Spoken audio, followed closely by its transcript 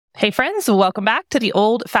Hey friends, welcome back to the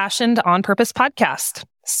Old Fashioned On Purpose podcast.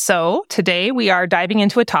 So today we are diving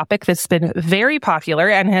into a topic that's been very popular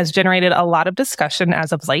and has generated a lot of discussion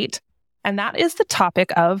as of late. And that is the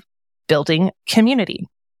topic of building community.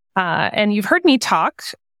 And you've heard me talk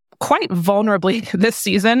quite vulnerably this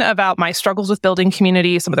season about my struggles with building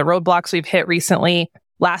community, some of the roadblocks we've hit recently.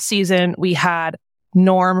 Last season, we had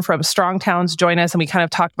Norm from Strong Towns join us, and we kind of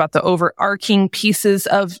talked about the overarching pieces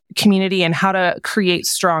of community and how to create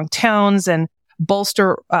strong towns and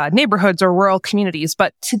bolster neighborhoods or rural communities.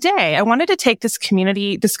 But today, I wanted to take this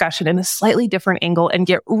community discussion in a slightly different angle and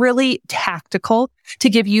get really tactical to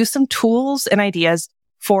give you some tools and ideas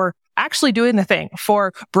for actually doing the thing,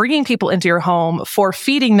 for bringing people into your home, for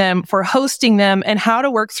feeding them, for hosting them, and how to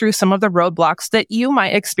work through some of the roadblocks that you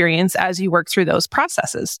might experience as you work through those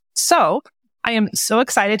processes. So I am so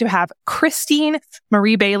excited to have Christine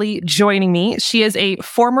Marie Bailey joining me. She is a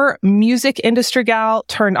former music industry gal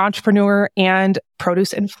turned entrepreneur and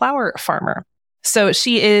produce and flower farmer. So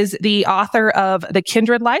she is the author of The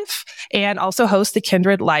Kindred Life and also hosts the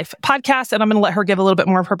Kindred Life podcast. And I'm going to let her give a little bit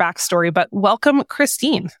more of her backstory, but welcome,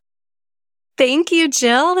 Christine. Thank you,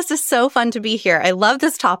 Jill. This is so fun to be here. I love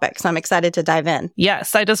this topic, so I'm excited to dive in.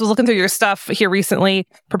 Yes, I just was looking through your stuff here recently,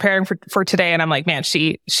 preparing for today, and I'm like, man,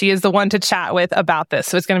 she is the one to chat with about this,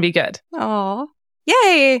 so it's going to be good. Oh,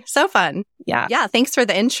 yay. So fun. Yeah. Yeah, thanks for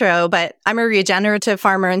the intro, but I'm a regenerative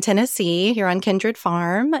farmer in Tennessee here on Kindred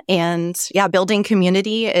Farm, and yeah, building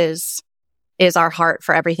community is our heart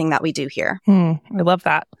for everything that we do here. I love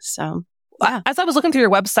that. So yeah. As I was looking through your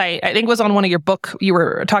website, I think it was on one of your book, you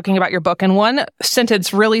were talking about your book, and one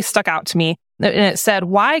sentence really stuck out to me. And it said,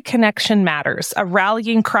 "Why connection matters, a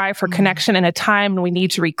rallying cry for connection in a time when we need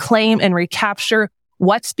to reclaim and recapture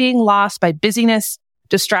what's being lost by busyness,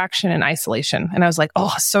 distraction, and isolation." And I was like,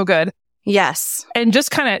 oh, so good. Yes. And just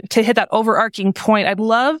kind of to hit that overarching point, I'd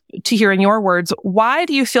love to hear in your words, why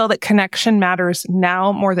do you feel that connection matters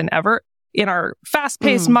now more than ever in our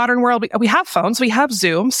fast-paced modern world? We have phones, we have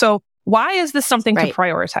Zoom. So why is this something to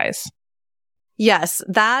prioritize? Yes,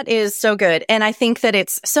 that is so good. And I think that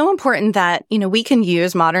it's so important that, we can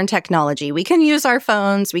use modern technology. We can use our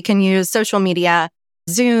phones. We can use social media,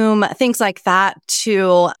 Zoom, things like that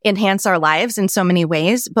to enhance our lives in so many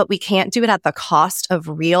ways, but we can't do it at the cost of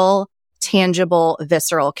real, tangible,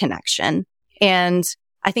 visceral connection. And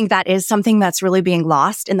I think that is something that's really being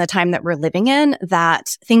lost in the time that we're living in,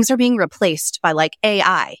 that things are being replaced by like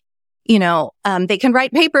AI. They can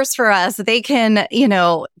write papers for us. They can,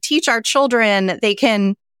 teach our children. They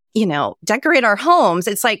can, decorate our homes.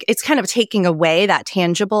 It's like, it's kind of taking away that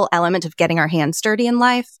tangible element of getting our hands dirty in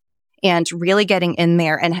life and really getting in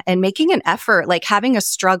there and making an effort, like having a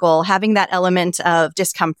struggle, having that element of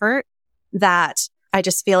discomfort that I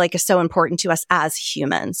just feel like is so important to us as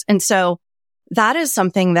humans. And so that is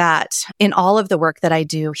something that in all of the work that I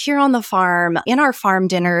do here on the farm, in our farm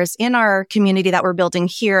dinners, in our community that we're building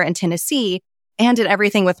here in Tennessee, and in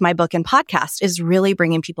everything with my book and podcast is really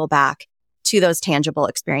bringing people back to those tangible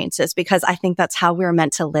experiences, because I think that's how we're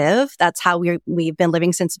meant to live. That's how we've been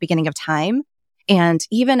living since the beginning of time. And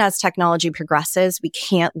even as technology progresses, we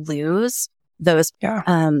can't lose those. Yeah.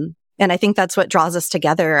 And I think that's what draws us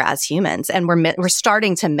together as humans. And we're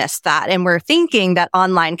starting to miss that. And we're thinking that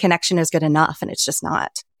online connection is good enough, and it's just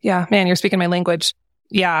not. Yeah, man, you're speaking my language.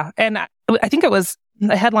 Yeah. And I think it was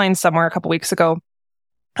a headline somewhere a couple weeks ago,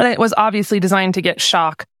 and it was obviously designed to get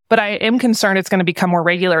shock, but I am concerned it's going to become more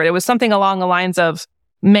regular. It was something along the lines of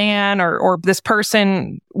man or this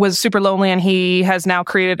person was super lonely, and he has now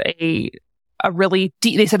created a really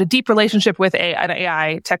deep, they said a deep relationship with an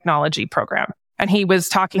AI technology program. And he was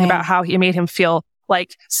talking about how it made him feel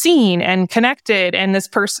like seen and connected. And this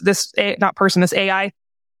AI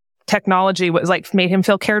technology was like, made him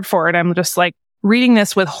feel cared for. And I'm just like reading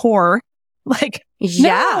this with horror. Like,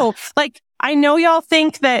 no, like, I know y'all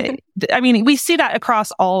think that, we see that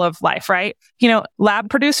across all of life, right? Lab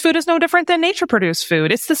produced food is no different than nature produced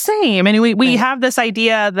food. It's the same. And we have this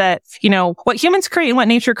idea that, what humans create and what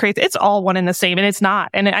nature creates, it's all one and the same, and it's not.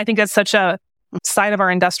 And I think that's such a side of our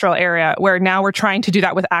industrial era where now we're trying to do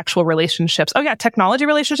that with actual relationships. Oh yeah, technology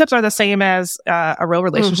relationships are the same as a real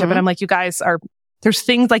relationship. And I'm like, you guys there's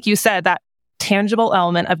things like you said, that tangible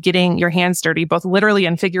element of getting your hands dirty, both literally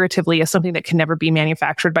and figuratively, is something that can never be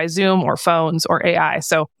manufactured by Zoom or phones or AI.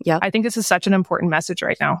 So I think this is such an important message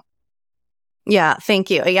right now. Yeah,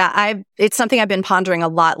 thank you. Yeah, it's something I've been pondering a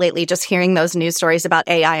lot lately, just hearing those news stories about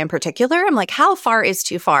AI in particular. I'm like, how far is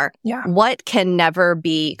too far? Yeah. What can never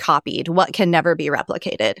be copied? What can never be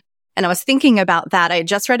replicated? And I was thinking about that. I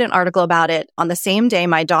just read an article about it. On the same day,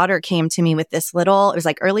 my daughter came to me with it was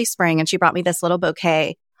like early spring, and she brought me this little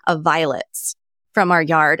bouquet of violets. from our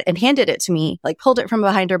yard and handed it to me, like pulled it from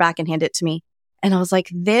behind her back and handed it to me. And I was like,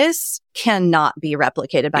 this cannot be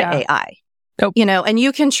replicated by AI. Nope. And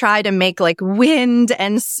you can try to make like wind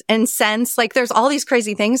and sense, like there's all these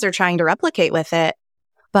crazy things they're trying to replicate with it,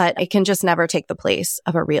 but it can just never take the place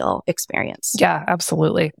of a real experience. Yeah,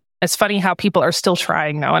 absolutely. It's funny how people are still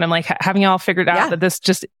trying though. And I'm like, having y'all figured out that this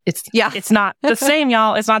just, it's not the same,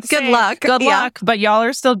 y'all. It's not the same. Good luck. Good luck. But y'all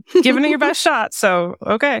are still giving it your best shot. So,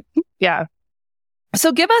 okay. Yeah.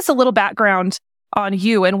 So give us a little background on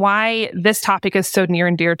you and why this topic is so near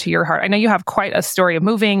and dear to your heart. I know you have quite a story of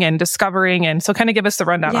moving and discovering. And so kind of give us the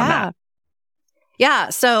rundown on that. Yeah.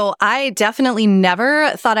 So I definitely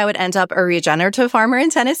never thought I would end up a regenerative farmer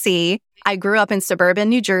in Tennessee. I grew up in suburban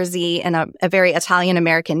New Jersey in a very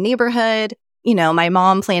Italian-American neighborhood. My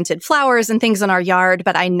mom planted flowers and things in our yard,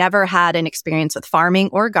 but I never had an experience with farming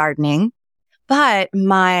or gardening. But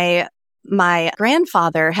my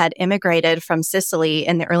grandfather had immigrated from Sicily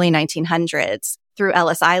in the early 1900s through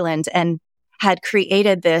Ellis Island and had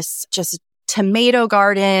created this just tomato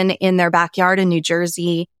garden in their backyard in New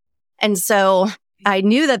Jersey. And so I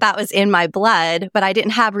knew that was in my blood, but I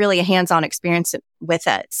didn't have really a hands-on experience with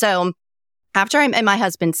it. So after I met my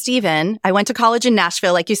husband, Steven, I went to college in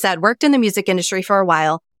Nashville, like you said, worked in the music industry for a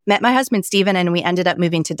while, met my husband, Steven, and we ended up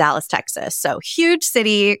moving to Dallas, Texas. So huge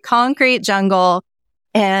city, concrete jungle,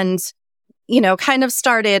 and kind of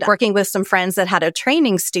started working with some friends that had a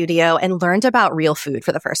training studio and learned about real food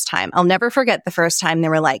for the first time. I'll never forget the first time they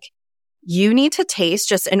were like, you need to taste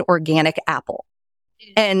just an organic apple.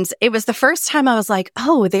 And it was the first time I was like,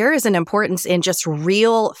 oh, there is an importance in just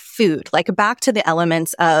real food, like back to the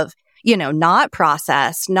elements of, not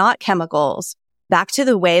processed, not chemicals, back to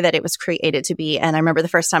the way that it was created to be. And I remember the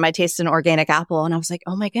first time I tasted an organic apple and I was like,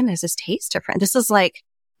 oh my goodness, this tastes different. This is like,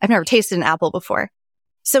 I've never tasted an apple before.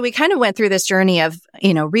 So we kind of went through this journey of,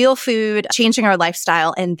 real food, changing our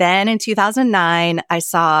lifestyle. And then in 2009, I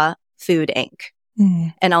saw Food Inc.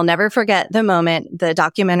 And I'll never forget the moment, the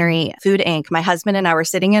documentary Food Inc. My husband and I were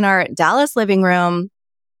sitting in our Dallas living room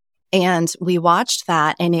and we watched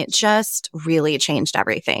that and it just really changed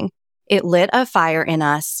everything. It lit a fire in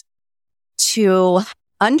us to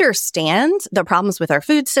understand the problems with our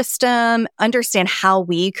food system, understand how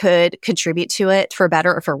we could contribute to it for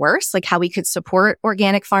better or for worse, like how we could support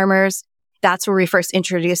organic farmers. That's where we first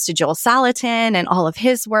introduced to Joel Salatin and all of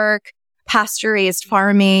his work, pasture-raised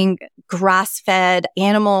farming, grass-fed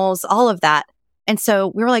animals, all of that. And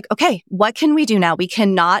so we were like, okay, what can we do now? We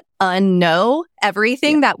cannot unknow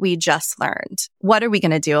everything that we just learned. What are we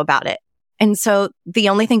going to do about it? And so the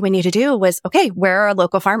only thing we need to do was, okay, where are our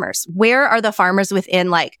local farmers? Where are the farmers within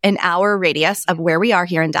like an hour radius of where we are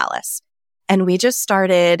here in Dallas? And we just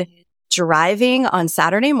started driving on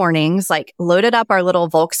Saturday mornings, like loaded up our little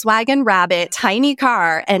Volkswagen Rabbit, tiny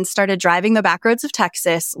car, and started driving the back roads of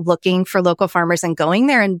Texas, looking for local farmers and going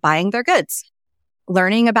there and buying their goods,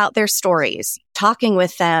 learning about their stories, talking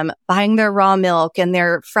with them, buying their raw milk and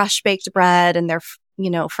their fresh baked bread and their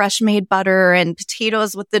fresh made butter and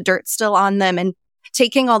potatoes with the dirt still on them and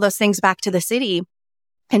taking all those things back to the city.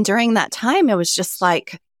 And during that time, it was just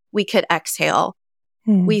like we could exhale.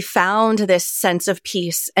 We found this sense of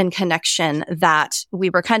peace and connection that we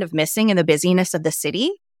were kind of missing in the busyness of the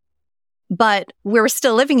city, but we were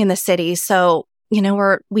still living in the city. So,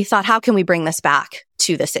 we thought, how can we bring this back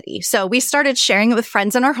to the city? So we started sharing it with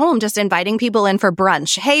friends in our home, just inviting people in for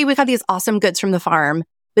brunch. Hey, we've got these awesome goods from the farm.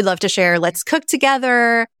 We'd love to share. Let's cook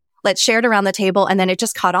together. Let's share it around the table. And then it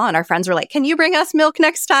just caught on. Our friends were like, can you bring us milk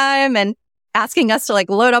next time? And asking us to like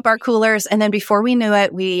load up our coolers. And then before we knew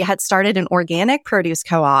it, we had started an organic produce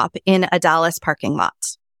co-op in a Dallas parking lot.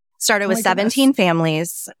 Started with 17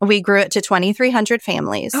 families. We grew it to 2,300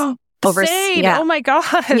 families. Oh, oh my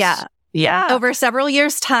gosh. Yeah. Over several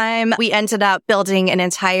years' time, we ended up building an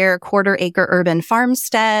entire 1/4-acre urban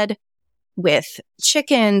farmstead with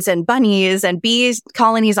chickens and bunnies and bees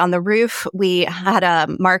colonies on the roof. We had a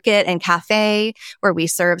market and cafe where we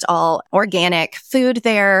served all organic food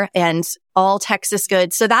there and all Texas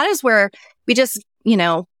goods. So that is where we just,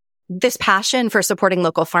 this passion for supporting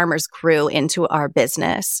local farmers grew into our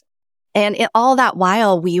business. And all that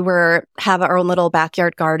while we have our own little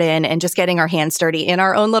backyard garden and just getting our hands dirty in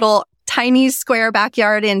our own little tiny square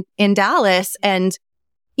backyard in Dallas. And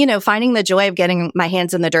finding the joy of getting my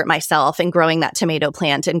hands in the dirt myself and growing that tomato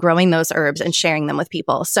plant and growing those herbs and sharing them with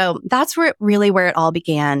people. So that's where it all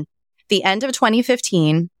began. The end of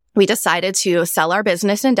 2015, we decided to sell our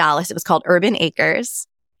business in Dallas. It was called Urban Acres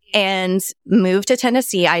and moved to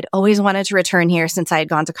Tennessee. I'd always wanted to return here since I had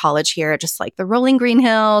gone to college here, just like the rolling green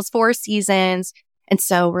hills, 4 seasons. And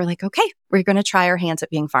so we're like, okay, we're going to try our hands at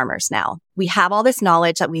being farmers now. We have all this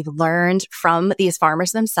knowledge that we've learned from these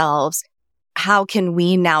farmers themselves. How can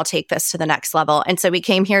we now take this to the next level? And so we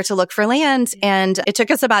came here to look for land, and it took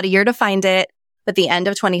us about a year to find it. But the end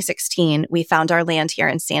of 2016, we found our land here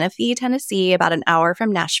in Santa Fe, Tennessee, about an hour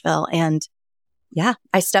from Nashville. And yeah,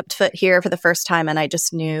 I stepped foot here for the first time, and I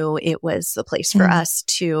just knew it was the place for us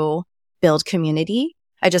to build community.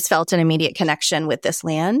 I just felt an immediate connection with this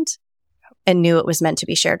land and knew it was meant to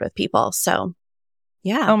be shared with people. So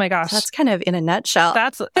yeah. Oh my gosh. That's kind of in a nutshell.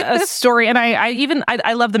 That's a story. And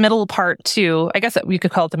I love the middle part too. I guess we could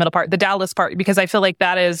call it the middle part, the Dallas part, because I feel like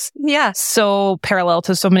that is so parallel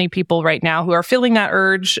to so many people right now who are feeling that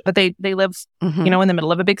urge, but they live, in the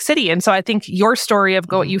middle of a big city. And so I think your story of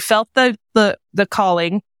you felt the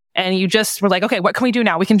calling, and you just were like, okay, what can we do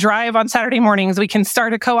now? We can drive on Saturday mornings. We can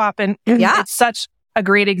start a co-op. And it's such a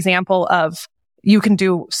great example of you can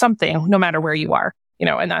do something no matter where you are.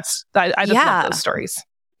 And I just love those stories.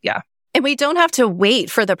 Yeah. And we don't have to wait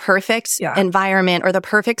for the perfect environment or the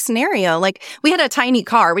perfect scenario. Like, we had a tiny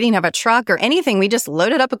car. We didn't have a truck or anything. We just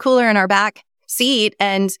loaded up a cooler in our back seat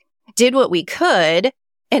and did what we could.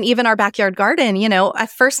 And even our backyard garden,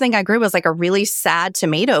 first thing I grew was like a really sad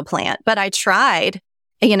tomato plant, but I tried.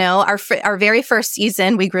 Our very first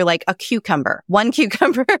season, we grew like one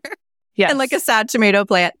cucumber. Yes. And like a sad tomato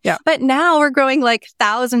plant. Yeah. But now we're growing like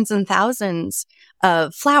thousands and thousands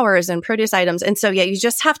of flowers and produce items. And so, you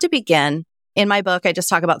just have to begin. In my book, I just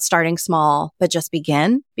talk about starting small, but just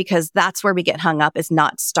begin, because that's where we get hung up, is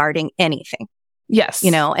not starting anything. Yes.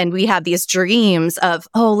 And we have these dreams of,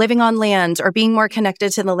 living on land or being more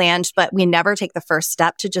connected to the land, but we never take the first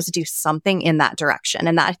step to just do something in that direction.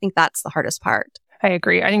 And I think that's the hardest part. I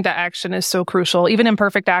agree. I think that action is so crucial, even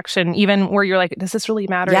imperfect action, even where you're like, does this really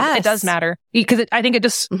matter? Yes. It does matter, because I think it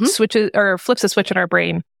just switches or flips a switch in our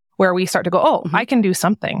brain where we start to go, I can do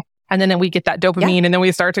something. And then we get that dopamine and then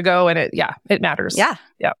we start to go, and it matters. Yeah.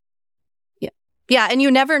 Yeah. Yeah. And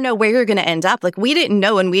you never know where you're going to end up. Like, we didn't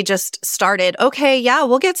know when we just started, okay,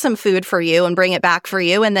 we'll get some food for you and bring it back for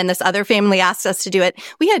you. And then this other family asked us to do it.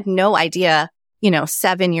 We had no idea,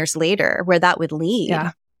 7 years later, where that would lead.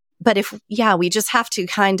 Yeah. But we just have to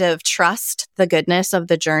kind of trust the goodness of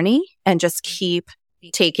the journey and just keep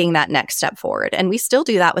taking that next step forward. And we still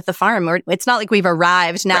do that with the farm. It's not like we've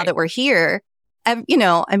arrived now that we're here. In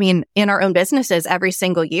our own businesses, every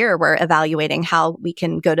single year, we're evaluating how we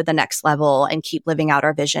can go to the next level and keep living out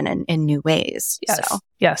our vision in new ways. Yes. So.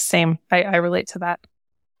 Yes. Same. I relate to that.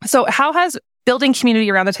 So how has building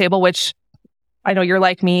community around the table, which I know you're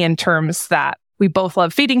like me in terms that we both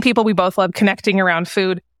love feeding people, we both love connecting around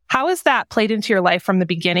food. How has that played into your life from the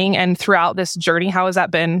beginning and throughout this journey? How has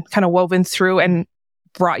that been kind of woven through and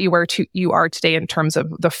brought you where you are today in terms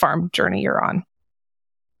of the farm journey you're on?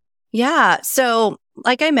 Yeah. So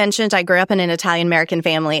like I mentioned, I grew up in an Italian-American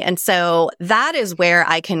family. And so that is where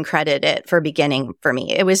I can credit it for beginning for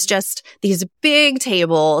me. It was just these big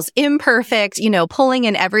tables, imperfect, pulling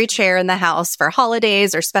in every chair in the house for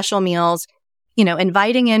holidays or special meals.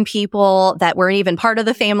 Inviting in people that weren't even part of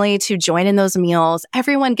the family to join in those meals,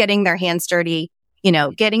 everyone getting their hands dirty,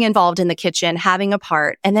 getting involved in the kitchen, having a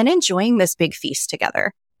part, and then enjoying this big feast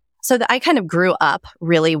together. So that I kind of grew up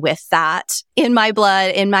really with that in my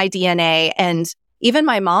blood, in my DNA. And even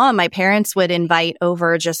my parents would invite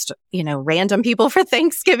over just, random people for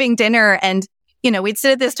Thanksgiving dinner. And, we'd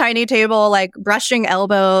sit at this tiny table, like brushing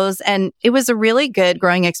elbows. And it was a really good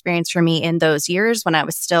growing experience for me in those years when I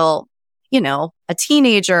was still a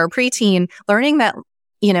teenager or preteen, learning that,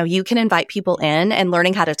 you can invite people in and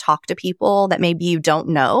learning how to talk to people that maybe you don't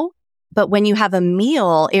know. But when you have a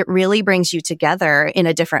meal, it really brings you together in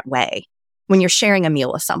a different way. When you're sharing a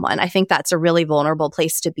meal with someone, I think that's a really vulnerable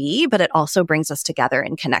place to be, but it also brings us together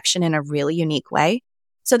in connection in a really unique way.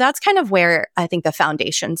 So that's kind of where I think the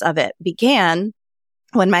foundations of it began.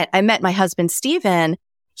 When I met my husband, Steven,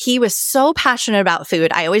 he was so passionate about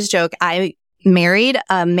food. I always joke, I married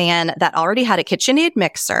a man that already had a KitchenAid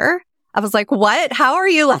mixer. I was like, what? How are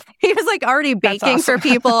you? He was like already baking for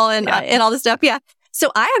people and all this stuff. Yeah.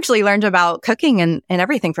 So I actually learned about cooking and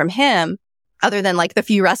everything from him, other than like the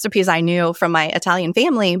few recipes I knew from my Italian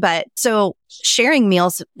family. But so sharing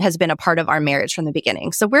meals has been a part of our marriage from the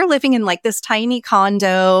beginning. So we're living in like this tiny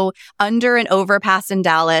condo under an overpass in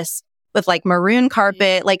Dallas with like maroon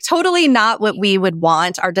carpet, like totally not what we would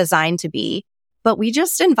want our design to be. But we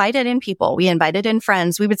just invited in people. We invited in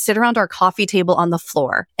friends. We would sit around our coffee table on the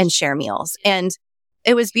floor and share meals. And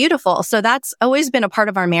it was beautiful. So that's always been a part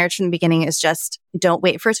of our marriage from the beginning, is just don't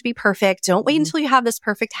wait for it to be perfect. Don't wait until you have this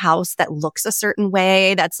perfect house that looks a certain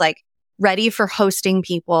way, that's like ready for hosting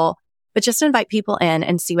people. but just invite people in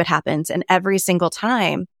and see what happens. And every single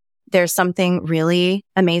time, there's something really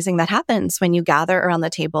amazing that happens when you gather around the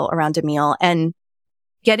table around a meal and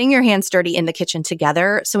getting your hands dirty in the kitchen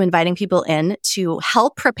together. So inviting people in to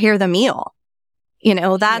help prepare the meal.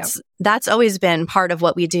 That's always been part of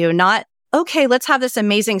what we do. Not, okay, let's have this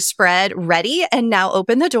amazing spread ready and now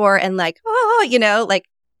open the door and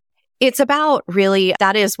it's about really,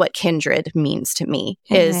 that is what kindred means to me,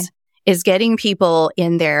 is getting people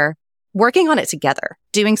in there, working on it together,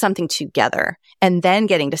 doing something together, and then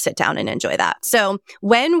getting to sit down and enjoy that. So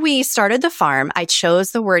when we started the farm, I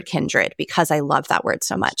chose the word kindred because I love that word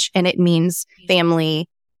so much. And it means family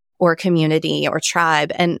or community or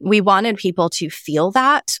tribe. And we wanted people to feel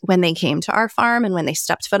that when they came to our farm and when they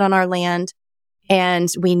stepped foot on our land. And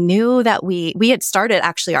we knew that we had started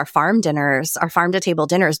actually our farm dinners, our farm to table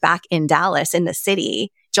dinners back in Dallas in the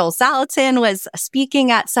city. Joel Salatin was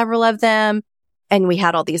speaking at several of them. And we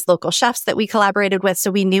had all these local chefs that we collaborated with.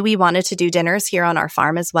 So we knew we wanted to do dinners here on our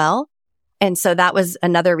farm as well. And so that was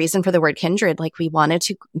another reason for the word kindred. Like we wanted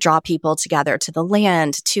to draw people together to the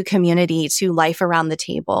land, to community, to life around the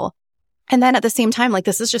table. And then at the same time, like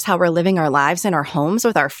this is just how we're living our lives in our homes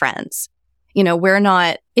with our friends.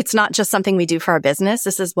 It's not just something we do for our business.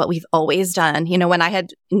 This is what we've always done. When I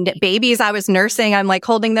had babies, I was nursing. I'm like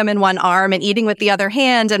holding them in one arm and eating with the other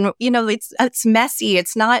hand. And, it's messy.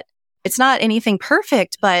 It's not anything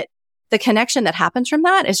perfect, but the connection that happens from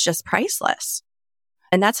that is just priceless.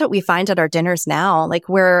 And that's what we find at our dinners now. Like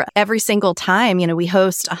where every single time, we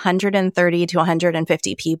host 130 to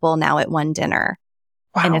 150 people now at one dinner.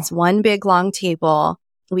 Wow. And it's one big long table.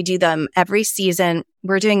 We do them every season.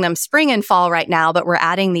 We're doing them spring and fall right now, but we're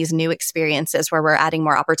adding these new experiences where we're adding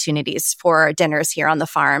more opportunities for dinners here on the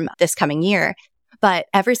farm this coming year. But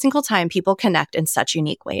every single time people connect in such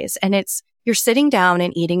unique ways. And you're sitting down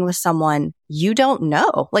and eating with someone you don't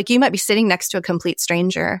know. Like you might be sitting next to a complete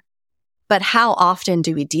stranger. But how often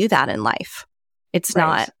do we do that in life? It's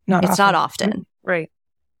not often. Right.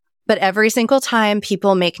 But every single time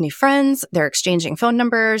people make new friends, they're exchanging phone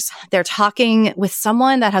numbers, they're talking with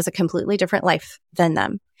someone that has a completely different life than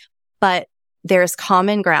them. But there's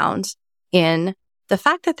common ground in the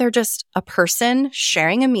fact that they're just a person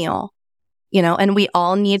sharing a meal, and we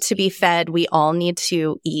all need to be fed. We all need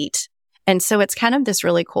to eat. And so it's kind of this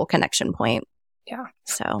really cool connection point. Yeah.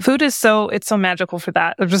 So food is it's so magical for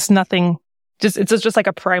that. There's just nothing, it's just like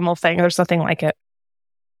a primal thing. There's nothing like it.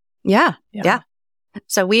 Yeah.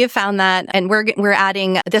 So we have found that, and we're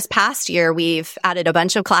adding, this past year, we've added a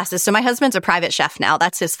bunch of classes. So my husband's a private chef now.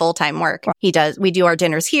 That's his full-time work. Wow. We do our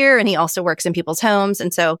dinners here, and he also works in people's homes.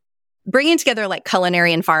 And so bringing together like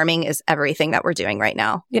culinary and farming is everything that we're doing right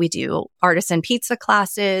now. Yeah. We do artisan pizza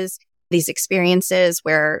classes, these experiences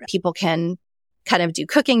where people can kind of do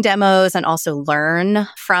cooking demos and also learn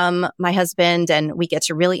from my husband, and we get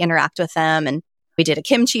to really interact with them. And we did a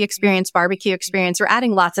kimchi experience, barbecue experience. We're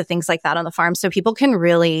adding lots of things like that on the farm so people can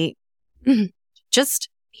really just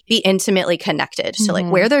be intimately connected to like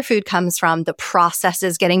where their food comes from, the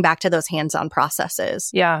processes, getting back to those hands-on processes.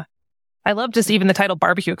 Yeah. I love just even the title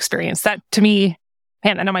barbecue experience. That to me,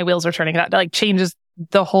 man, I know my wheels are turning. That like changes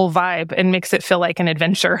the whole vibe and makes it feel like an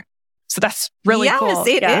adventure. So that's really cool. Yes,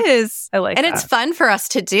 it is. I like that. And it's fun for us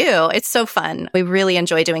to do. It's so fun. We really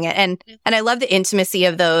enjoy doing it. And I love the intimacy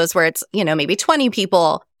of those where it's, maybe 20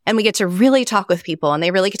 people and we get to really talk with people and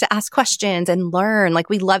they really get to ask questions and learn. Like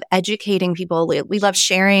we love educating people. We love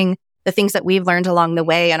sharing the things that we've learned along the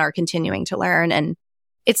way and are continuing to learn. And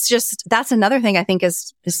it's just, that's another thing I think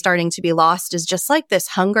is starting to be lost, is just like this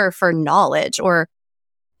hunger for knowledge or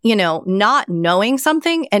not knowing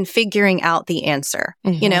something and figuring out the answer.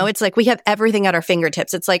 It's like we have everything at our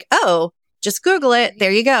fingertips. It's like, oh, just Google it.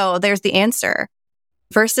 There you go. There's the answer.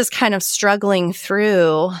 Versus kind of struggling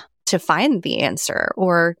through to find the answer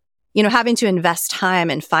or, having to invest time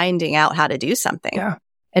in finding out how to do something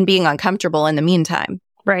and being uncomfortable in the meantime.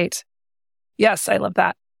 Right. Yes, I love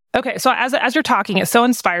that. Okay. So as you're talking, it's so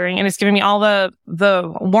inspiring and it's giving me all the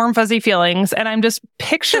warm, fuzzy feelings. And I'm just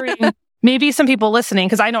picturing maybe some people listening,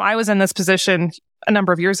 because I know I was in this position a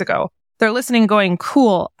number of years ago. They're listening going,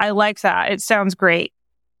 cool, I like that. It sounds great.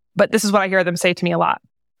 But this is what I hear them say to me a lot.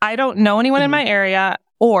 I don't know anyone in my area,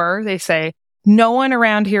 or they say, no one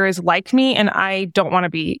around here is like me and I don't want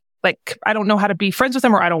to be like, I don't know how to be friends with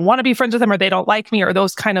them, or I don't want to be friends with them, or they don't like me, or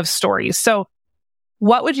those kind of stories. So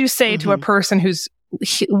what would you say to a person who's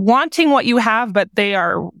wanting what you have, but they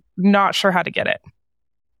are not sure how to get it?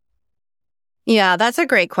 Yeah, that's a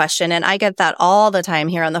great question. And I get that all the time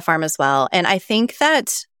here on the farm as well. And I think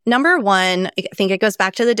that number one, I think it goes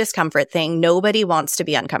back to the discomfort thing. Nobody wants to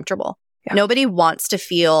be uncomfortable. Yeah. Nobody wants to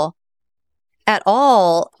feel at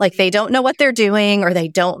all, like they don't know what they're doing or they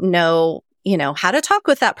don't know, how to talk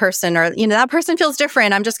with that person or, that person feels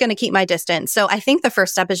different. I'm just going to keep my distance. So I think the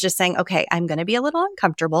first step is just saying, okay, I'm going to be a little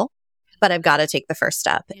uncomfortable, but I've got to take the first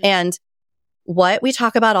step. And what we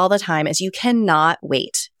talk about all the time is you cannot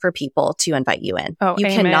wait for people to invite you in. Oh, you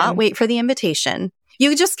amen. cannot wait for the invitation.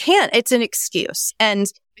 You just can't. It's an excuse. And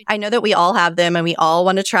I know that we all have them and we all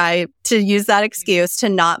want to try to use that excuse to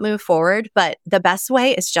not move forward. But the best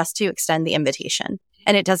way is just to extend the invitation.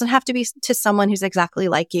 And it doesn't have to be to someone who's exactly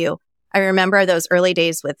like you. I remember those early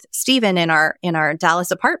days with Steven in our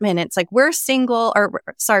Dallas apartment. It's like we're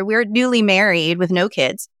newly married with no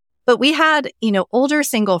kids. But we had, older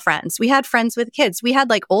single friends. We had friends with kids. We had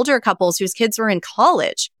like older couples whose kids were in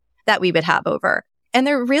college that we would have over. And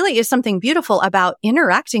there really is something beautiful about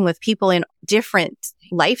interacting with people in different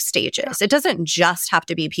life stages. It doesn't just have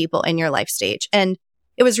to be people in your life stage. And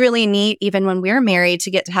it was really neat, even when we were married,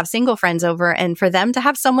 to get to have single friends over and for them to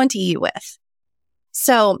have someone to eat with.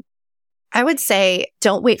 So I would say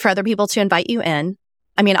don't wait for other people to invite you in.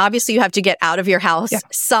 I mean, obviously you have to get out of your house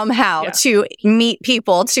somehow to meet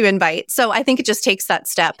people to invite. So I think it just takes that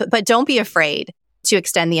step, but don't be afraid to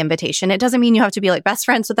extend the invitation. It doesn't mean you have to be like best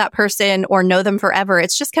friends with that person or know them forever.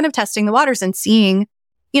 It's just kind of testing the waters and seeing,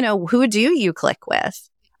 who do you click with,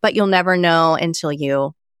 but you'll never know until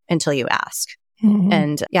you ask. Mm-hmm.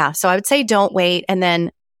 And so I would say don't wait. And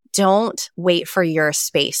then don't wait for your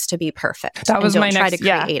space to be perfect. That was my next, try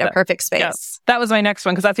to create a perfect space. Yeah. That was my next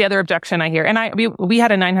one, because that's the other objection I hear. And we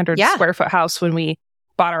had a 900 square foot house when we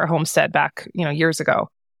bought our homestead back, years ago.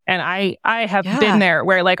 And I have been there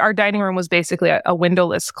where like our dining room was basically a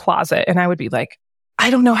windowless closet. And I would be like, I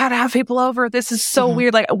don't know how to have people over. This is so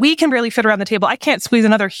weird. Like we can barely fit around the table. I can't squeeze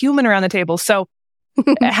another human around the table. So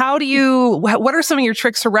what are some of your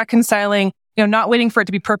tricks for reconciling, not waiting for it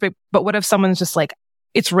to be perfect, but what if someone's just like,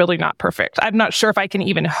 it's really not perfect. I'm not sure if I can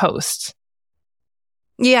even host.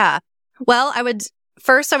 Yeah. Well, I would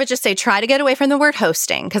just say try to get away from the word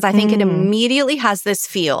hosting, because I think it immediately has this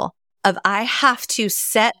feel of I have to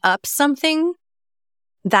set up something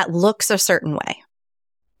that looks a certain way.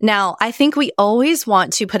 Now, I think we always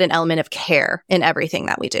want to put an element of care in everything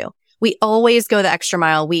that we do. We always go the extra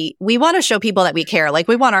mile. We want to show people that we care. Like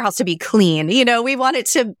we want our house to be clean. We want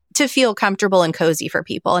it to feel comfortable and cozy for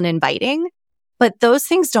people and inviting. But those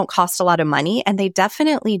things don't cost a lot of money, and they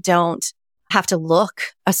definitely don't have to look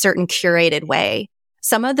a certain curated way.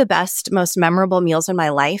 Some of the best, most memorable meals in my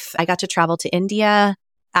life, I got to travel to India,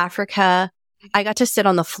 Africa. I got to sit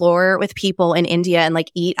on the floor with people in India and like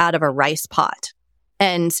eat out of a rice pot.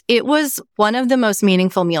 And it was one of the most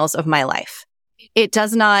meaningful meals of my life. It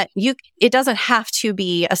doesn't have to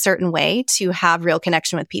be a certain way to have real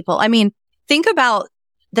connection with people. I mean, think about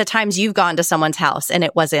the times you've gone to someone's house and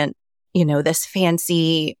it wasn't, this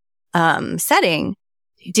fancy setting.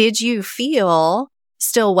 Did you feel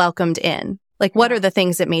still welcomed in? Like, what are the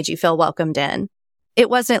things that made you feel welcomed in? It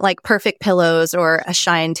wasn't like perfect pillows or a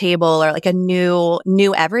shine table or like a new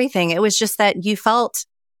everything. It was just that you felt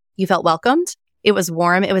welcomed. It was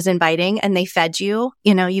warm. It was inviting, and they fed you.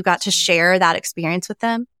 You got to share that experience with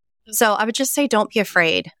them. So I would just say, don't be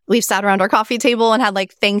afraid. We've sat around our coffee table and had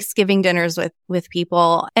like Thanksgiving dinners with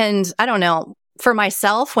people. And I don't know, for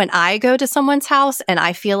myself, when I go to someone's house and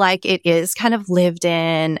I feel like it is kind of lived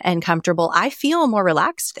in and comfortable, I feel more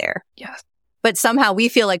relaxed there. Yes. But somehow we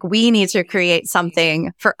feel like we need to create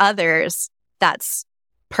something for others that's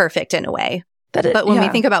perfect in a way. But when we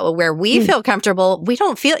think about where we feel comfortable, we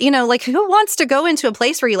don't feel, like who wants to go into a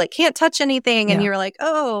place where you like can't touch anything and you're like,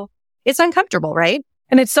 oh, it's uncomfortable, right?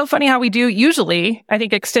 And it's so funny how we do usually, I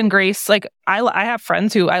think, extend grace. Like I have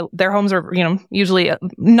friends who their homes are, usually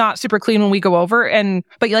not super clean when we go over.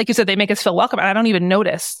 But like you said, they make us feel welcome. And I don't even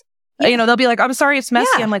notice. Yeah. They'll be like, I'm sorry, it's messy.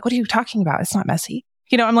 Yeah. I'm like, what are you talking about? It's not messy.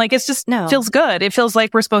 I'm like, it's just feels good. It feels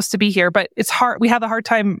like we're supposed to be here, but it's hard. We have a hard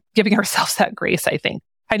time giving ourselves that grace, I think.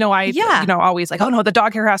 I know always like, oh no, the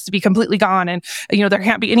dog hair has to be completely gone. And, there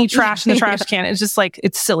can't be any trash in the trash can. It's just like,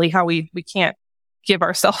 it's silly how we can't give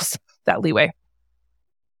ourselves that leeway.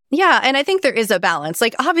 Yeah. And I think there is a balance.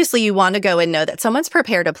 Like, obviously you want to go and know that someone's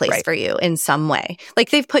prepared a place for you in some way. Like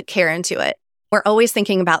they've put care into it. We're always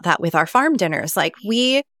thinking about that with our farm dinners. Like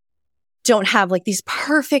we don't have like these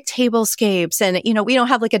perfect tablescapes and, we don't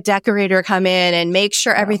have like a decorator come in and make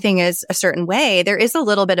sure everything is a certain way. There is a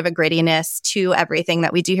little bit of a grittiness to everything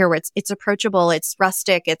that we do here where it's approachable. It's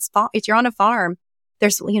rustic. It's you're on a farm.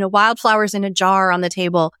 There's, wildflowers in a jar on the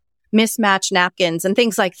table, mismatched napkins and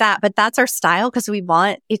things like that. But that's our style because we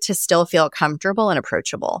want it to still feel comfortable and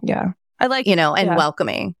approachable. Yeah. I like, and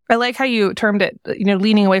welcoming. I like how you termed it,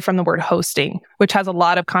 leaning away from the word hosting, which has a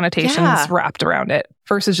lot of connotations wrapped around it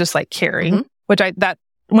versus just like caring, which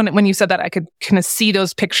when you said that, I could kind of see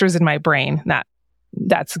those pictures in my brain.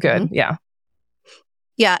 That's good. Mm-hmm. Yeah.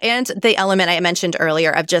 Yeah. And the element I mentioned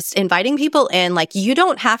earlier of just inviting people in, like you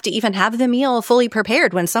don't have to even have the meal fully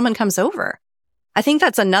prepared when someone comes over. I think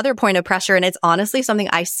that's another point of pressure. And it's honestly something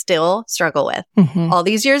I still struggle with. Mm-hmm. All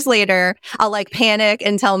these years later, I'll like panic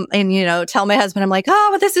and tell my husband, I'm like, oh,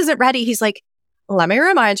 but this isn't ready. He's like, let me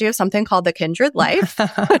remind you of something called the Kindred Life.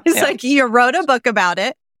 It's like, you wrote a book about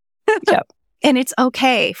it. Yep. And it's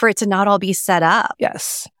okay for it to not all be set up.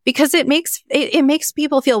 Yes. Because it makes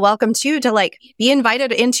people feel welcome too, to like be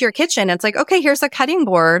invited into your kitchen. It's like, okay, here's a cutting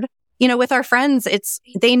board. With our friends,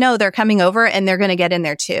 they know they're coming over and they're going to get in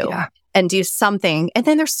there too. Yeah. And do something. And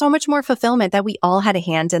then there's so much more fulfillment that we all had a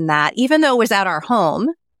hand in that, even though it was at our home,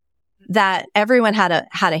 that everyone had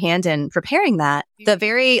a hand in preparing that. The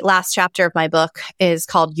very last chapter of my book is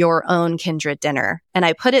called Your Own Kindred Dinner. And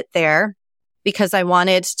I put it there because I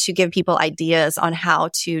wanted to give people ideas on how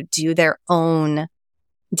to do their own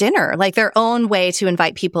dinner, like their own way to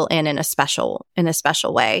invite people in a special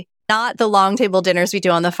way. Not the long table dinners we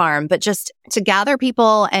do on the farm, but just to gather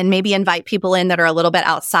people and maybe invite people in that are a little bit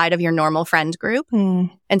outside of your normal friend group.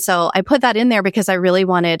 And so I put that in there because I really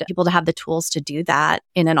wanted people to have the tools to do that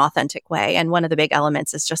in an authentic way. And one of the big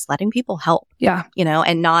elements is just letting people help. Yeah.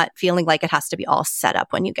 And not feeling like it has to be all set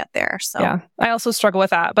up when you get there. So yeah, I also struggle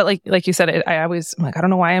with that. But like you said, I always, I'm like, I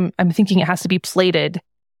don't know why I'm thinking it has to be plated,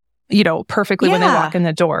 perfectly when they walk in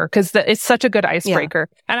the door, because it's such a good icebreaker.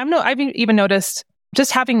 Yeah. And I've even noticed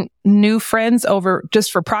just having new friends over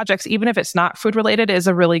just for projects, even if it's not food related, is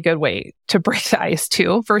a really good way to break the ice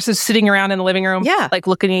too, versus sitting around in the living room, like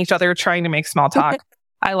looking at each other, trying to make small talk.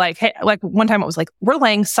 Hey, like one time it was like, we're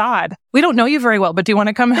laying sod. We don't know you very well, but do you want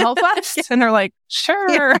to come help us? And they're like,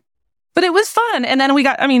 sure. But it was fun. And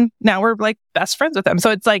then now we're like best friends with them. So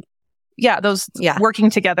it's like, working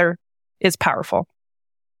together is powerful.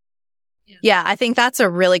 Yeah, I think that's a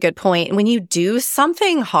really good point. When you do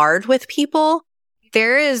something hard with people,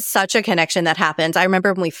 there is such a connection that happens. I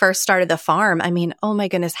remember when we first started the farm, oh my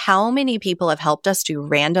goodness, how many people have helped us do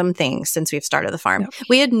random things since we've started the farm. Yep.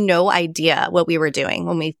 We had no idea what we were doing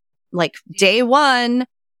when we, day one,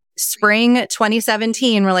 spring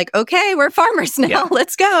 2017, we're like, okay, we're farmers now.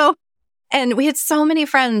 Let's go. And we had so many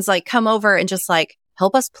friends come over and just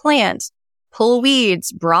help us plant, pull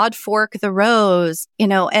weeds, broad fork the rows,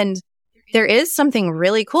 and there is something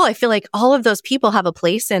really cool. I feel like all of those people have a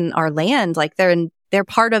place in our land. They're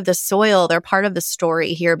part of the soil. They're part of the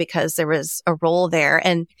story here because there was a role there.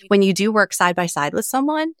 And when you do work side by side with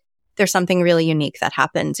someone, there's something really unique that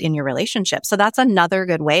happens in your relationship. So that's another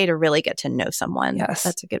good way to really get to know someone. Yes.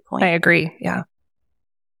 That's a good point. I agree. Yeah.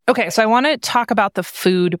 Okay. So I want to talk about the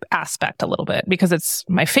food aspect a little bit because it's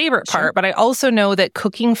my favorite part, but I also know that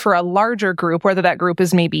cooking for a larger group, whether that group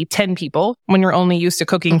is maybe 10 people when you're only used to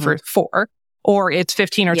cooking for 4, or it's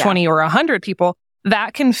 15 or 20 or 100 people,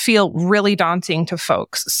 that can feel really daunting to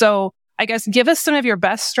folks. So I guess give us some of your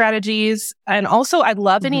best strategies. And also I'd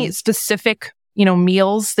love any specific,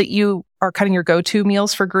 meals that you are kind of your go-to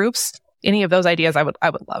meals for groups. Any of those ideas I would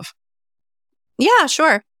love. Yeah,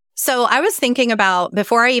 sure. So I was thinking about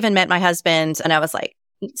before I even met my husband and I was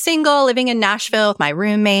single, living in Nashville with my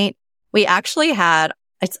roommate. We actually had,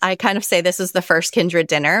 I kind of say this is the first Kindred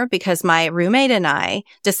dinner because my roommate and I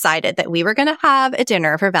decided that we were going to have a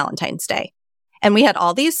dinner for Valentine's Day. And we had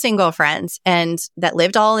all these single friends and that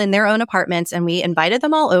lived all in their own apartments and we invited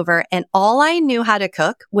them all over. And all I knew how to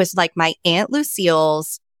cook was my Aunt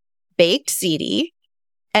Lucille's baked ziti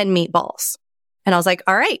and meatballs. And I was like,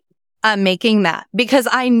 all right, I'm making that because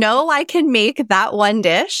I know I can make that one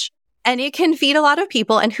dish and it can feed a lot of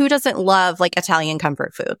people. And who doesn't love Italian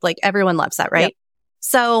comfort food? Everyone loves that, right? Yep.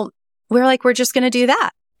 So we're just going to do that.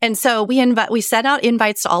 And so we sent out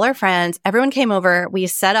invites to all our friends. Everyone came over. We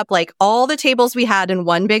set up all the tables we had in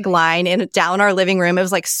one big line down our living room. It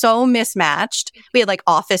was so mismatched. We had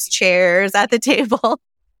office chairs at the table,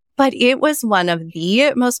 but it was one of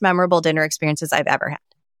the most memorable dinner experiences I've ever had.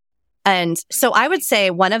 And so I would say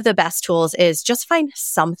one of the best tools is just find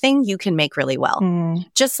something you can make really well.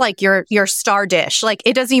 Just your star dish.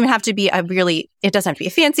 It doesn't even have to be it doesn't have to be a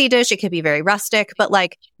fancy dish. It could be very rustic, but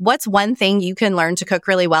what's one thing you can learn to cook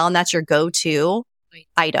really well? And that's your go-to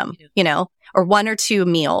item, or 1 or 2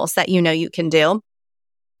 meals that you can do.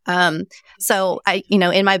 So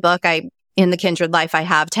in my book, in the Kindred Life, I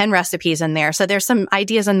have 10 recipes in there. So there's some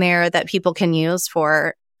ideas in there that people can use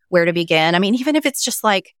for where to begin. I mean, even if it's just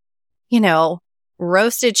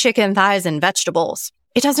roasted chicken thighs and vegetables.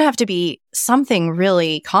 It doesn't have to be something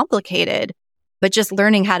really complicated. But just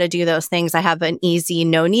learning how to do those things. I have an easy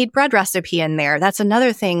no knead bread recipe in there. That's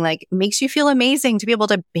another thing, like makes you feel amazing to be able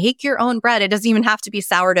to bake your own bread. It doesn't even have to be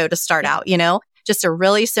sourdough to start out, just a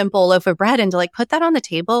really simple loaf of bread, and to like put that on the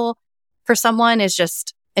table for someone is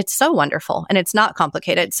just, it's so wonderful and it's not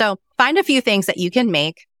complicated. So find a few things that you can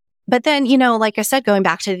make. But then, like I said, going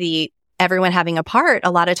back to the everyone having a part,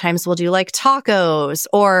 a lot of times we'll do like tacos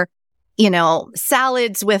or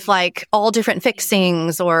salads with like all different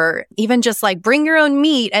fixings, or even just like bring your own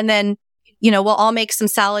meat. And then, we'll all make some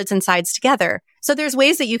salads and sides together. So there's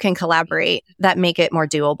ways that you can collaborate that make it more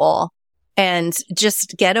doable, and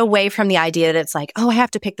just get away from the idea that it's like, oh, I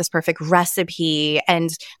have to pick this perfect recipe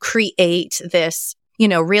and create this,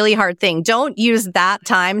 really hard thing. Don't use that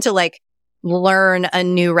time to like learn a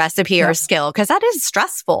new recipe or skill, because that is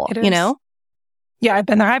stressful, Yeah, I've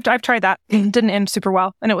been there. I've tried that. It didn't end super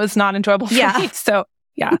well, and it was not enjoyable for me. So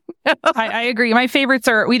yeah, I agree. My favorites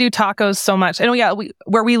are, we do tacos so much. And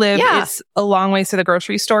where we live is a long ways to the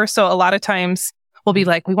grocery store. So a lot of times we'll be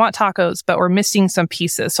like, we want tacos, but we're missing some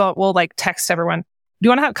pieces. So we'll like text everyone, do you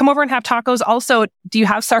want to come over and have tacos? Also, do you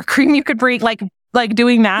have sour cream you could bring? Like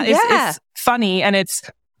doing that is funny,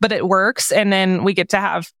 but it works. And then we get to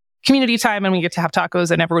have community time, and we get to have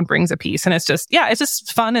tacos, and everyone brings a piece. And it's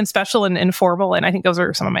just fun and special and informal. And I think those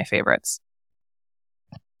are some of my favorites.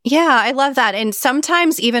 Yeah, I love that. And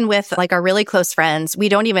sometimes even with like our really close friends, we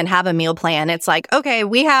don't even have a meal plan. It's like, okay,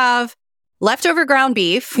 we have leftover ground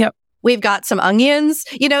beef. Yep. We've got some onions.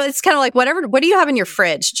 It's kind of like what do you have in your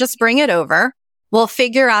fridge? Just bring it over. We'll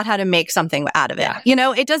figure out how to make something out of it.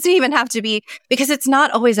 Yeah. It doesn't even have to be, because it's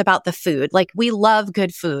not always about the food. Like, we love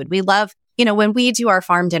good food. We love, when we do our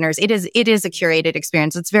farm dinners, it is a curated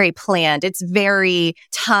experience. It's very planned. It's very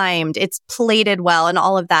timed. It's plated well and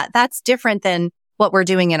all of that. That's different than what we're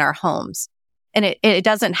doing in our homes. And it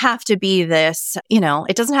doesn't have to be this,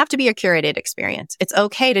 it doesn't have to be a curated experience. It's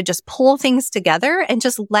okay to just pull things together and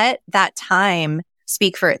just let that time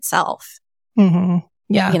speak for itself. Mm-hmm.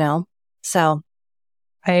 Yeah. So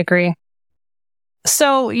I agree.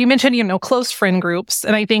 So you mentioned, close friend groups.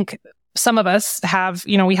 And I think some of us have,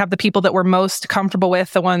 we have the people that we're most comfortable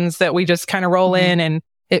with, the ones that we just kind of roll in, and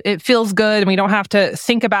it feels good and we don't have to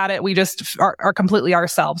think about it. We just are completely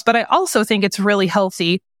ourselves. But I also think it's really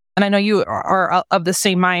healthy, and I know you are of the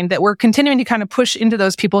same mind, that we're continuing to kind of push into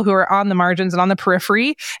those people who are on the margins and on the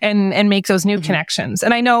periphery and make those new connections.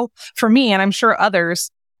 And I know for me, and I'm sure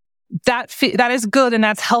others, that is good and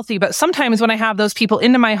that's healthy. But sometimes when I have those people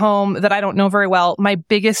into my home that I don't know very well, my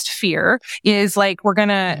biggest fear is like, we're going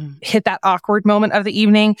to hit that awkward moment of the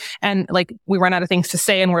evening, and like we run out of things to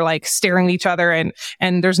say, and we're like staring at each other,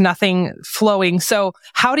 and there's nothing flowing. So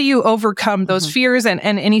how do you overcome those fears, and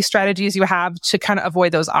any strategies you have to kind of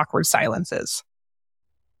avoid those awkward silences?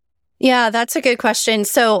 Yeah, that's a good question.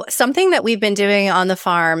 So something that we've been doing on the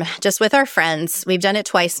farm, just with our friends, we've done it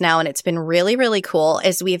twice now, and it's been really, really cool,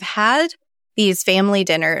 is we've had these family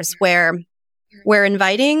dinners where we're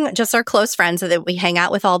inviting just our close friends that we hang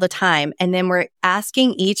out with all the time. And then we're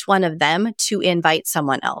asking each one of them to invite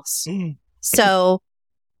someone else. So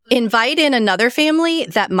invite in another family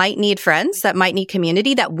that might need friends, that might need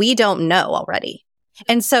community that we don't know already.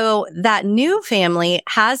 And so that new family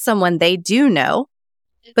has someone they do know,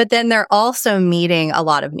 but then they're also meeting a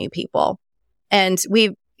lot of new people. And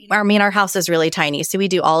our house is really tiny. So we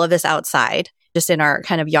do all of this outside, just in our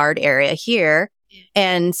kind of yard area here.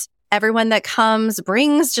 And everyone that comes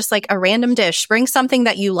brings just like a random dish, bring something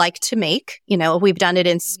that you like to make. We've done it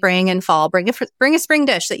in spring and fall. Bring a spring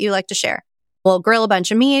dish that you like to share. We'll grill a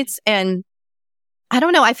bunch of meats. And I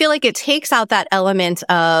don't know, I feel like it takes out that element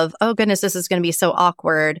of, oh goodness, this is going to be so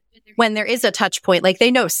awkward, when there is a touch point, like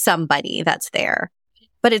they know somebody that's there.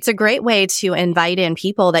 But it's a great way to invite in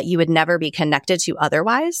people that you would never be connected to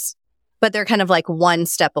otherwise, but they're kind of like one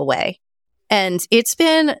step away. And it's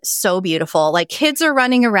been so beautiful. Like, kids are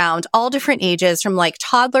running around, all different ages, from like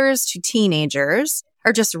toddlers to teenagers,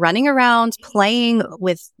 are just running around playing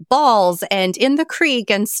with balls and in the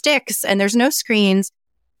creek and sticks, and there's no screens.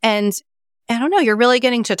 And I don't know, you're really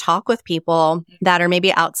getting to talk with people that are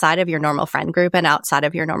maybe outside of your normal friend group and outside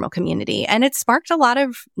of your normal community. And it sparked a lot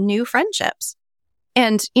of new friendships.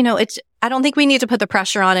 And, I don't think we need to put the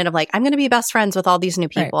pressure on it of like, I'm going to be best friends with all these new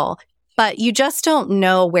people, but you just don't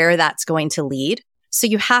know where that's going to lead. So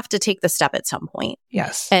you have to take the step at some point.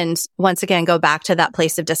 Yes. And once again, go back to that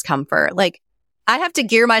place of discomfort. Like, I have to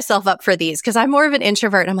gear myself up for these because I'm more of an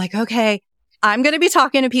introvert. I'm like, okay, I'm going to be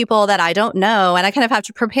talking to people that I don't know. And I kind of have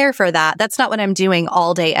to prepare for that. That's not what I'm doing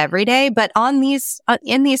all day, every day. But in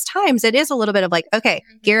these times, it is a little bit of like, okay,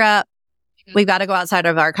 gear up. We've got to go outside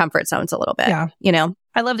of our comfort zones a little bit,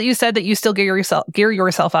 I love that you said that you still gear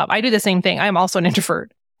yourself up. I do the same thing. I'm also an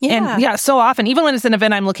introvert. Yeah. And so often, even when it's an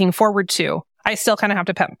event I'm looking forward to, I still kind of have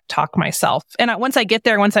to pep talk myself. And once I get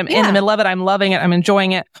there, once I'm in the middle of it, I'm loving it. I'm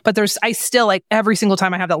enjoying it. But I still like every single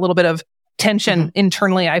time I have that little bit of tension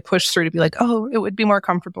internally, I push through to be like, oh, it would be more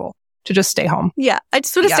comfortable to just stay home. Yeah. I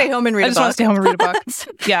just want to stay home and read a book. I just want to stay home and read a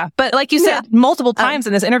book. Yeah. But like you said multiple times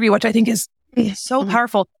in this interview, which I think is so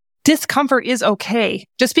powerful, discomfort is okay.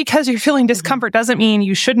 Just because you're feeling discomfort doesn't mean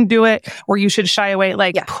you shouldn't do it or you should shy away.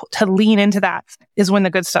 To lean into that is when the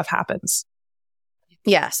good stuff happens.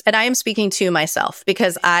 Yes. And I am speaking to myself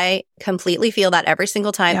because I completely feel that every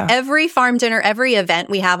single time, every farm dinner, every event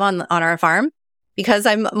we have on our farm, because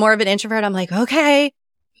I'm more of an introvert, I'm like, okay,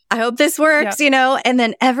 I hope this works, and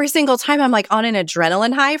then every single time I'm like on an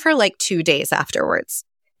adrenaline high for like 2 days afterwards,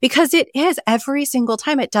 because it is every single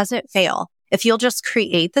time. It doesn't fail. If you'll just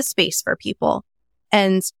create the space for people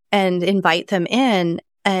and invite them in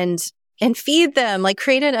and feed them, like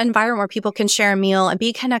create an environment where people can share a meal and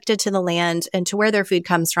be connected to the land and to where their food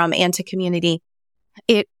comes from and to community.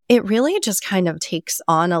 It really just kind of takes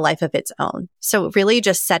on a life of its own. So really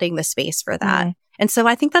just setting the space for that. And so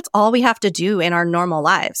I think that's all we have to do in our normal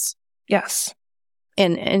lives. Yes.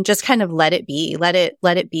 And just kind of let it be. Let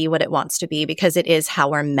it be what it wants to be, because it is how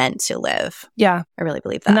we're meant to live. Yeah. I really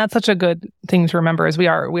believe that. And that's such a good thing to remember, is we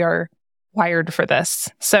are wired for this.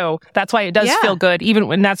 So that's why it does feel good, even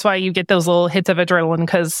when that's why you get those little hits of adrenaline,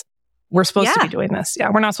 because we're supposed to be doing this. Yeah.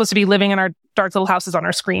 We're not supposed to be living in our dark little houses on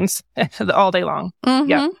our screens all day long.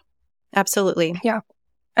 Yeah. Absolutely. Yeah.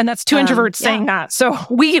 And that's two introverts saying that. So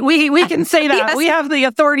we can say that. Yes. We have the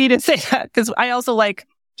authority to say that, because I also like,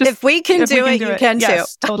 just if we can do it, you can too.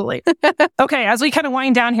 Yes, totally. Okay. As we kind of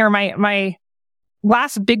wind down here, my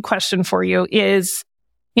last big question for you is,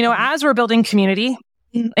 as we're building community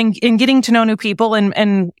and getting to know new people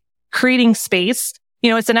and creating space,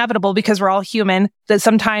 it's inevitable, because we're all human, that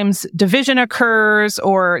sometimes division occurs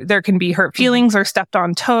or there can be hurt feelings or stepped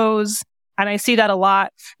on toes. And I see that a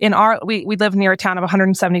lot in we live near a town of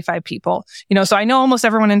 175 people, so I know almost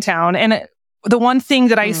everyone in town. And the one thing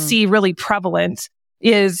that I see really prevalent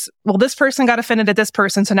is, well, this person got offended at this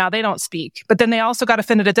person, so now they don't speak. But then they also got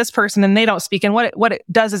offended at this person and they don't speak. And what it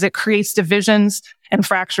does is it creates divisions and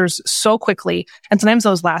fractures so quickly. And sometimes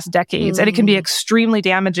those last decades, and it can be extremely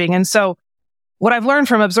damaging. And so what I've learned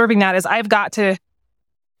from observing that is I've got to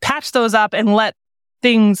patch those up and let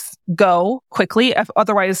things go quickly.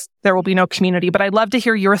 Otherwise, there will be no community. But I'd love to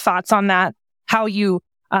hear your thoughts on that, how you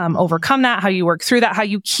overcome that, how you work through that, how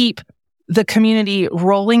you keep the community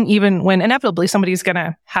rolling, even when inevitably somebody's going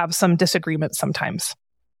to have some disagreements sometimes.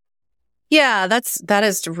 Yeah, that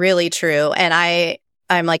is really true. And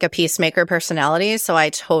I'm like a peacemaker personality, so I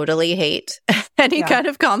totally hate any kind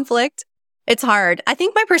of conflict. It's hard. I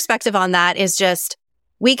think my perspective on that is just,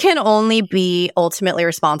 we can only be ultimately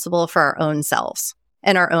responsible for our own selves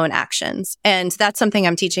and our own actions. And that's something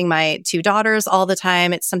I'm teaching my 2 daughters all the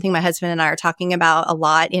time. It's something my husband and I are talking about a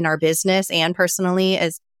lot in our business and personally,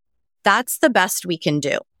 is that's the best we can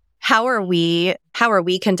do. How are we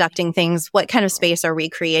conducting things? What kind of space are we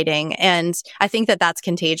creating? And I think that that's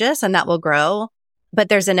contagious and that will grow. But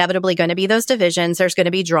there's inevitably going to be those divisions. There's going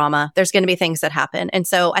to be drama. There's going to be things that happen. And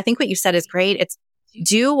so I think what you said is great. It's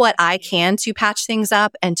do what I can to patch things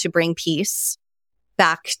up and to bring peace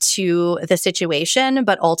back to the situation.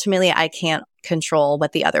 But ultimately, I can't control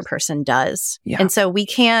what the other person does. Yeah. And so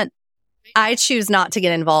I choose not to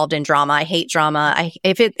get involved in drama. I hate drama.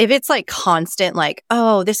 If it's like constant, like,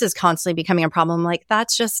 oh, this is constantly becoming a problem, like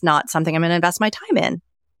that's just not something I'm going to invest my time in.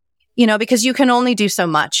 Because you can only do so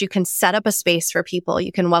much. You can set up a space for people.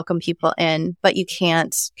 You can welcome people in, but you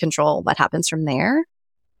can't control what happens from there.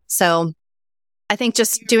 So I think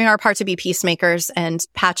just doing our part to be peacemakers and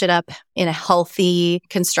patch it up in a healthy,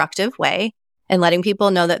 constructive way and letting people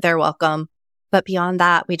know that they're welcome. But beyond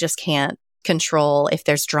that, we just can't control if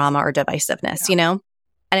there's drama or divisiveness,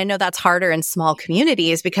 And I know that's harder in small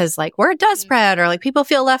communities because like word does spread or like people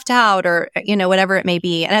feel left out or, whatever it may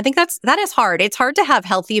be. And I think that is hard. It's hard to have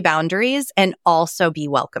healthy boundaries and also be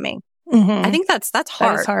welcoming. I think that's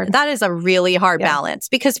hard. That is a really hard balance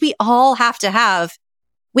because we all have to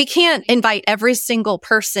we can't invite every single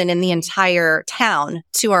person in the entire town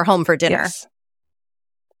to our home for dinner. Yes.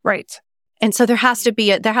 Right. And so there has to be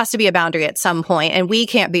a boundary at some point, and we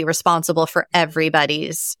can't be responsible for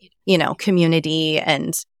everybody's, community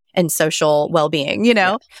and social well-being,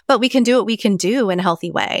 but we can do what we can do in a healthy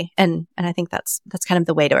way. And I think that's kind of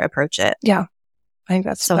the way to approach it. Yeah. I think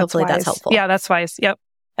that's hopefully wise. That's helpful. Yeah, that's wise. Yep.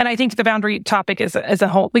 And I think the boundary topic is a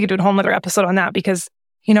whole, we could do a whole other episode on that because,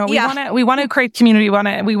 we want to create community.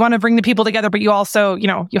 We want to bring the people together, but you also,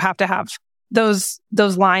 you have to have those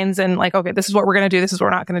lines and like, okay, this is what we're going to do. This is what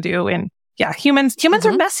we're not going to do. And yeah, humans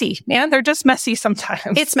are messy, man. They're just messy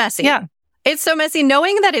sometimes. It's messy. Yeah. It's so messy.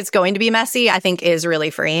 Knowing that it's going to be messy, I think is really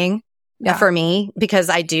freeing for me, because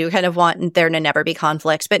I do kind of want there to never be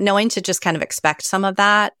conflict, but knowing to just kind of expect some of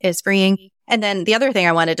that is freeing. And then the other thing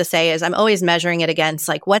I wanted to say is I'm always measuring it against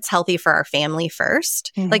like what's healthy for our family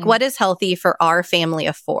first. Like what is healthy for our family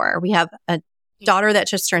of 4? We have a daughter that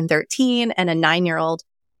just turned 13 and a 9-year-old.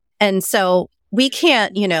 And so we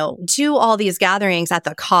can't, do all these gatherings at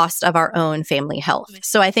the cost of our own family health.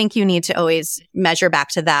 So I think you need to always measure back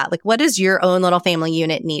to that. Like, what does your own little family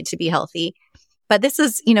unit need to be healthy? But this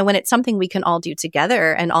is, when it's something we can all do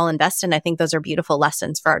together and all invest in, I think those are beautiful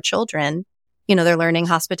lessons for our children. They're learning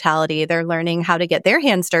hospitality. They're learning how to get their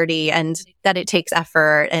hands dirty and that it takes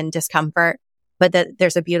effort and discomfort, but that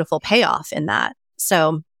there's a beautiful payoff in that.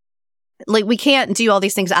 So like we can't do all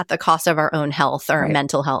these things at the cost of our own health or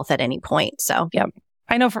mental health at any point. So yeah,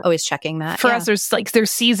 I know always checking that. For us,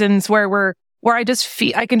 there's seasons where I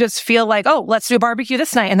can just feel like, oh, let's do a barbecue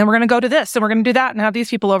this night. And then we're going to go to this and we're going to do that and have these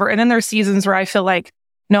people over. And then there's seasons where I feel like,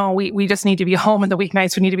 no, we just need to be home on the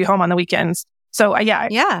weeknights. We need to be home on the weekends. So I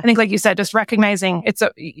think like you said, just recognizing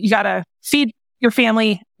you got to feed your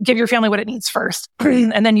family, give your family what it needs first.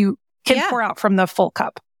 And then you can pour out from the full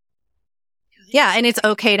cup. Yeah. And it's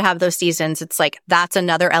okay to have those seasons. It's like, that's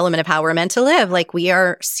another element of how we're meant to live. Like we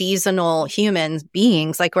are seasonal human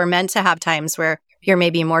beings. Like we're meant to have times where you're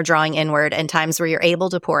maybe more drawing inward and times where you're able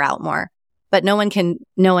to pour out more, but no one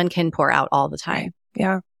can pour out all the time.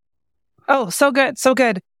 Yeah. Oh, so good. So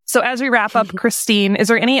good. So as we wrap up, Christine, is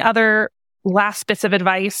there any other last bits of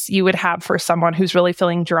advice you would have for someone who's really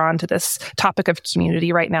feeling drawn to this topic of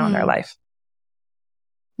community right now in their life?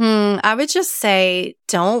 I would just say,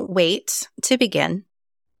 don't wait to begin.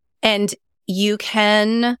 And you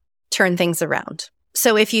can turn things around.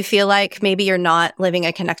 So if you feel like maybe you're not living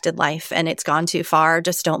a connected life and it's gone too far,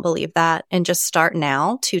 just don't believe that and just start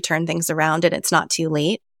now to turn things around. And it's not too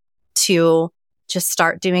late to just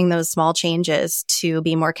start doing those small changes to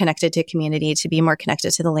be more connected to community, to be more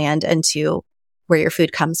connected to the land and to where your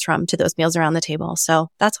food comes from, to those meals around the table. So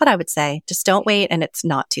that's what I would say. Just don't wait and it's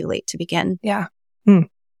not too late to begin. Yeah.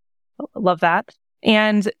 Love that.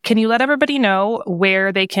 And can you let everybody know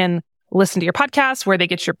where they can listen to your podcast, where they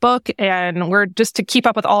get your book, and where just to keep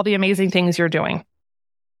up with all the amazing things you're doing?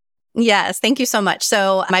 Yes, thank you so much.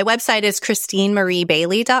 So my website is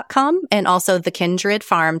christinemariebailey.com and also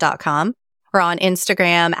thekindredfarm.com. We're on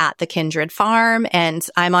Instagram at The Kindred Farm, and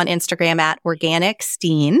I'm on Instagram at Organic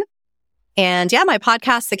Steen. And yeah, my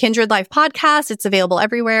podcast, The Kindred Life Podcast, it's available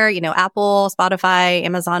everywhere, Apple, Spotify,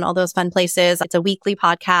 Amazon, all those fun places. It's a weekly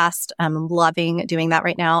podcast. I'm loving doing that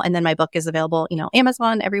right now. And then my book is available,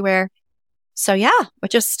 Amazon, everywhere. So yeah, I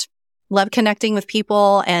just love connecting with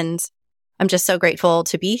people and I'm just so grateful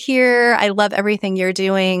to be here. I love everything you're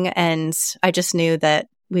doing. And I just knew that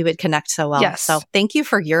we would connect so well. Yes. So thank you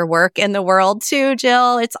for your work in the world too,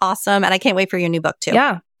 Jill. It's awesome. And I can't wait for your new book too.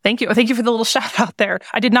 Yeah. Thank you. Thank you for the little shout out there.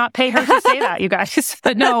 I did not pay her to say that, you guys.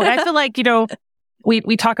 But no, I feel like,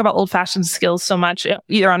 we talk about old fashioned skills so much,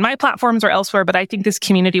 either on my platforms or elsewhere, but I think this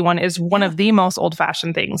community one is one of the most old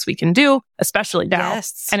fashioned things we can do, especially now.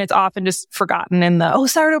 Yes. And it's often just forgotten in the,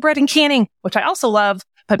 sourdough bread and canning, which I also love.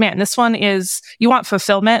 But man, this one is, you want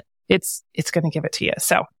fulfillment, it's going to give it to you.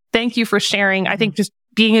 So thank you for sharing. I think just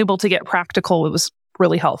being able to get practical was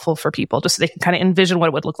really helpful for people, just so they can kind of envision what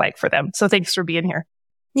it would look like for them. So thanks for being here.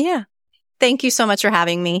 Yeah. Thank you so much for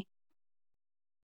having me.